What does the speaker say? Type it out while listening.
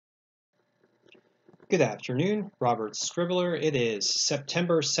Good afternoon, Robert Scribbler. It is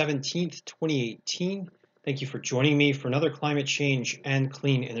September 17th, 2018. Thank you for joining me for another climate change and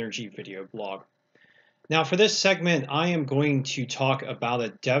clean energy video blog. Now, for this segment, I am going to talk about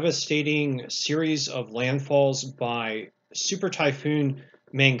a devastating series of landfalls by Super Typhoon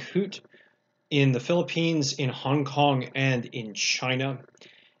Mangkhut in the Philippines, in Hong Kong, and in China.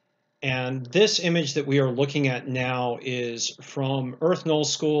 And this image that we are looking at now is from Earth Null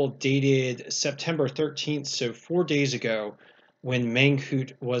School, dated September 13th, so 4 days ago, when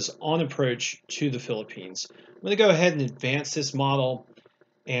Mangkhut was on approach to the Philippines. I'm going to go ahead and advance this model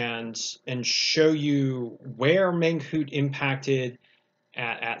and show you where Mangkhut impacted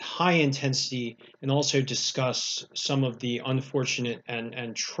at high intensity, and also discuss some of the unfortunate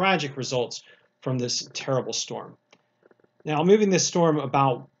and tragic results from this terrible storm. Now, moving this storm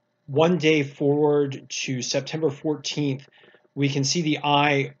about 1 day forward to September 14th, we can see the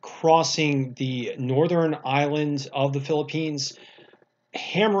eye crossing the northern island of the Philippines,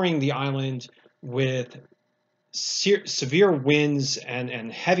 hammering the island with severe winds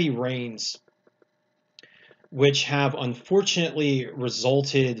and heavy rains, which have unfortunately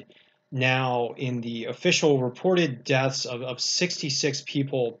resulted now in the official reported deaths of 66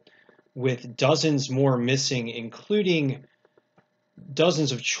 people, with dozens more missing, including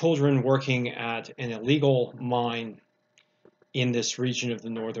dozens of children working at an illegal mine in this region of the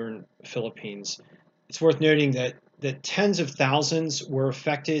northern Philippines. It's worth noting that tens of thousands were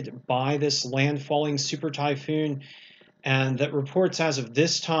affected by this landfalling super typhoon, and that reports as of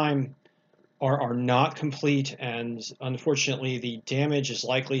this time are not complete, and unfortunately the damage is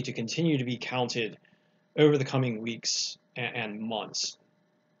likely to continue to be counted over the coming weeks and months.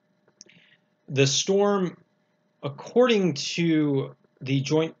 The storm, according to the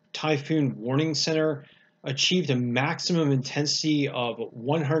Joint Typhoon Warning Center, achieved a maximum intensity of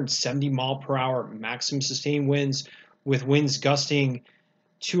 170 mile/hour maximum sustained winds, with winds gusting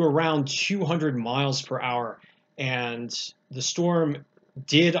to around 200 miles per hour. And the storm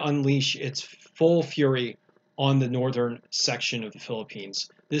did unleash its full fury on the northern section of the Philippines.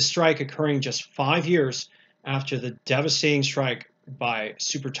 This strike occurring just 5 years after the devastating strike by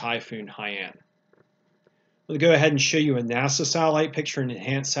Super Typhoon Haiyan. We'll go ahead and show you a NASA satellite picture, an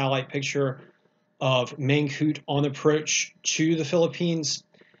enhanced satellite picture of Mangkhut on approach to the Philippines.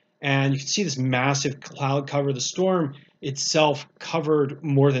 And you can see this massive cloud cover. The storm itself covered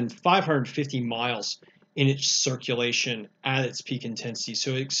more than 550 miles in its circulation at its peak intensity.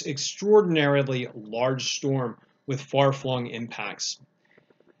 So it's extraordinarily large storm with far-flung impacts.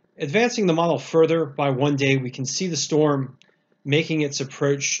 Advancing the model further by 1 day, we can see the storm making its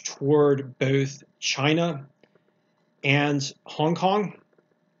approach toward both China and Hong Kong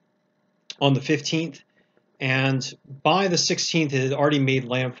on the 15th, and by the 16th it had already made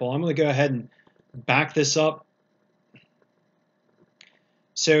landfall. I'm going to go ahead and back this up.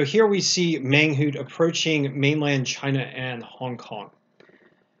 So here we see Mangkhut approaching mainland China and Hong Kong.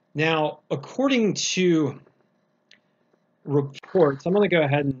 Now, according to reports, I'm going to go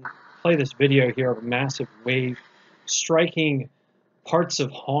ahead and play this video here of a massive wave striking parts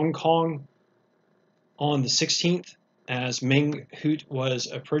of Hong Kong on the 16th as Mangkhut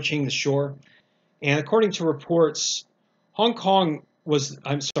was approaching the shore. And according to reports, Mangkhut was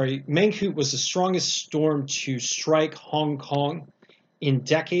the strongest storm to strike Hong Kong in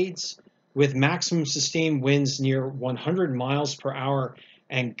decades, with maximum sustained winds near 100 miles per hour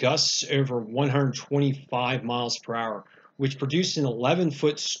and gusts over 125 miles per hour, which produced an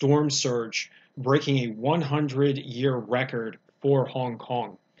 11-foot storm surge, breaking a 100-year record for Hong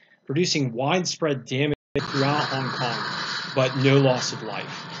Kong, producing widespread damage throughout Hong Kong, but no loss of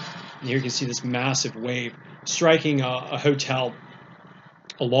life. And here you can see this massive wave striking a hotel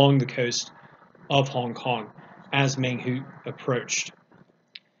along the coast of Hong Kong as Mangkhut approached.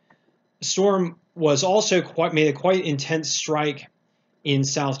 The storm was also made a quite intense strike in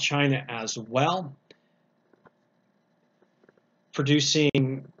South China as well,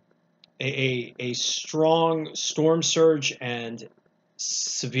 producing a strong storm surge and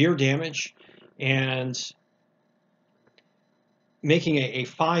severe damage, and making a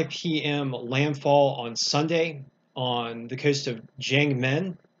 5 p.m. landfall on Sunday on the coast of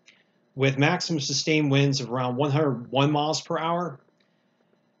Jiangmen, with maximum sustained winds of around 101 miles per hour,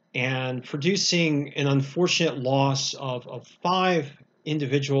 and producing an unfortunate loss of 5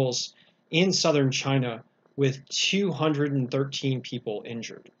 individuals in southern China, with 213 people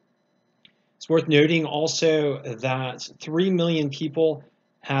injured. It's worth noting also that 3 million people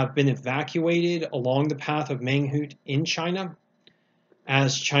have been evacuated along the path of Mangkhut in China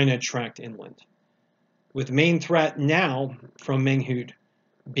as China tracked inland, with the main threat now from Mangkhut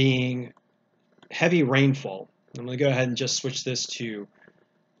being heavy rainfall. I'm going to go ahead and just switch this to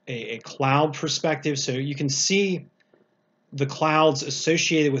a cloud perspective so you can see the clouds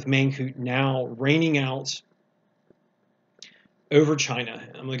associated with Mangkhut now raining out over China.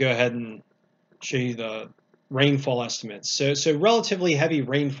 I'm going to go ahead and show you the rainfall estimates. So relatively heavy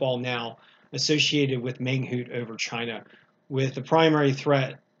rainfall now associated with Mangkhut over China, with the primary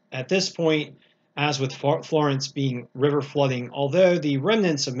threat at this point, as with Florence, being river flooding, although the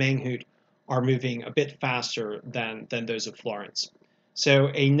remnants of Mangkhut are moving a bit faster than those of Florence. So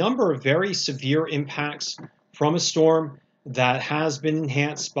a number of very severe impacts from a storm that has been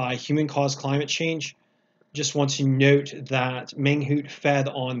enhanced by human-caused climate change. Just want to note that Mangkhut fed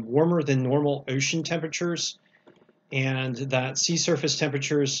on warmer than normal ocean temperatures, and that sea surface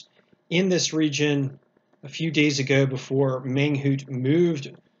temperatures in this region a few days ago, before Mangkhut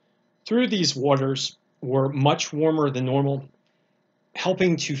moved through these waters, were much warmer than normal,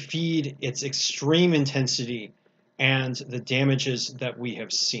 helping to feed its extreme intensity and the damages that we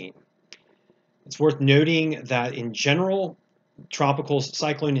have seen. It's worth noting that in general, tropical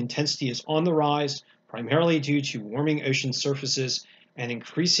cyclone intensity is on the rise, primarily due to warming ocean surfaces and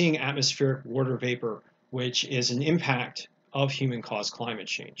increasing atmospheric water vapor, which is an impact of human-caused climate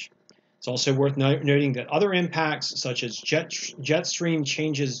change. It's also worth noting that other impacts, such as jet stream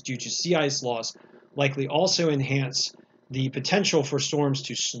changes due to sea ice loss, likely also enhance the potential for storms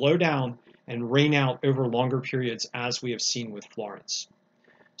to slow down and rain out over longer periods, as we have seen with Florence.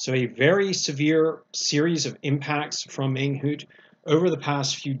 So a very severe series of impacts from Mangkhut over the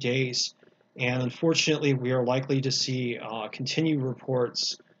past few days, and unfortunately we are likely to see continued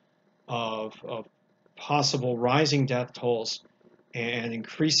reports of possible rising death tolls and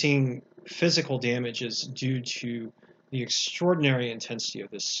increasing physical damages due to the extraordinary intensity of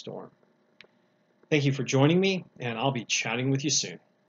this storm. Thank you for joining me, and I'll be chatting with you soon.